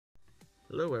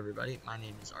Hello everybody, my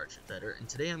name is Archer and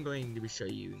today I'm going to be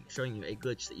showing you a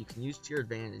glitch that you can use to your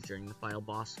advantage during the final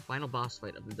boss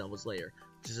fight of the Devil's Lair,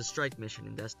 which is a strike mission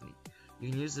in Destiny. You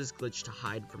can use this glitch to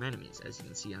hide from enemies. As you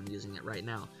can see, I'm using it right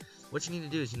now. What you need to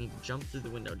do is you need to jump through the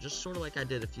window, just sort of like I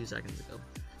did a few seconds ago.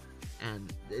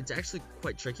 And it's actually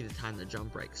quite tricky to time the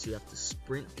jump right, because you have to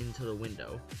sprint into the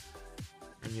window,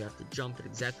 and you have to jump at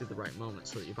exactly the right moment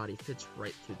so that your body fits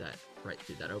right through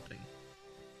that opening.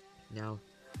 Now,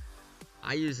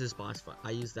 I use this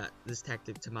this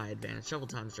tactic to my advantage several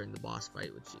times during the boss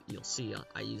fight, which you'll see.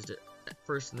 I used it at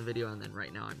first in the video, and then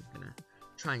right now I'm gonna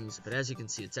try and use it. But as you can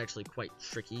see, it's actually quite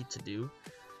tricky to do.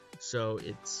 So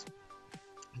it's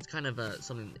kind of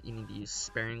something that you need to use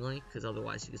sparingly, because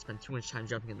otherwise you could spend too much time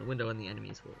jumping in the window and the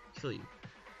enemies will kill you.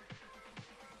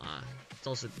 It's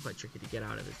also quite tricky to get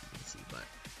out of, as you can see. But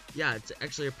yeah, it's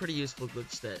actually a pretty useful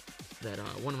glitch that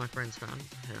one of my friends found.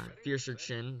 Fiercer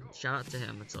Chin, shout out to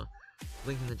him. It's a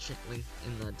link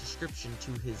in the description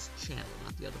to his channel,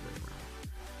 not the other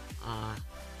way around.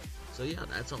 So yeah,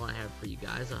 that's all I have for you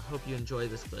guys. I hope you enjoy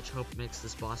this glitch. Hope it makes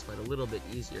this boss fight a little bit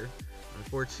easier.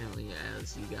 Unfortunately,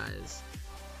 as you guys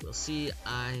will see,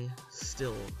 I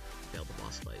still failed the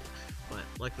boss fight. But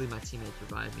luckily my teammates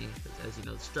revived me, because as you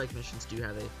know, the strike missions do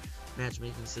have a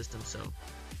matchmaking system. So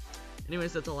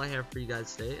anyways, that's all I have for you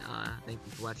guys today. Thank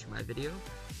you for watching my video,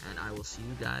 and I will see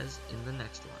you guys in the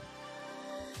next one.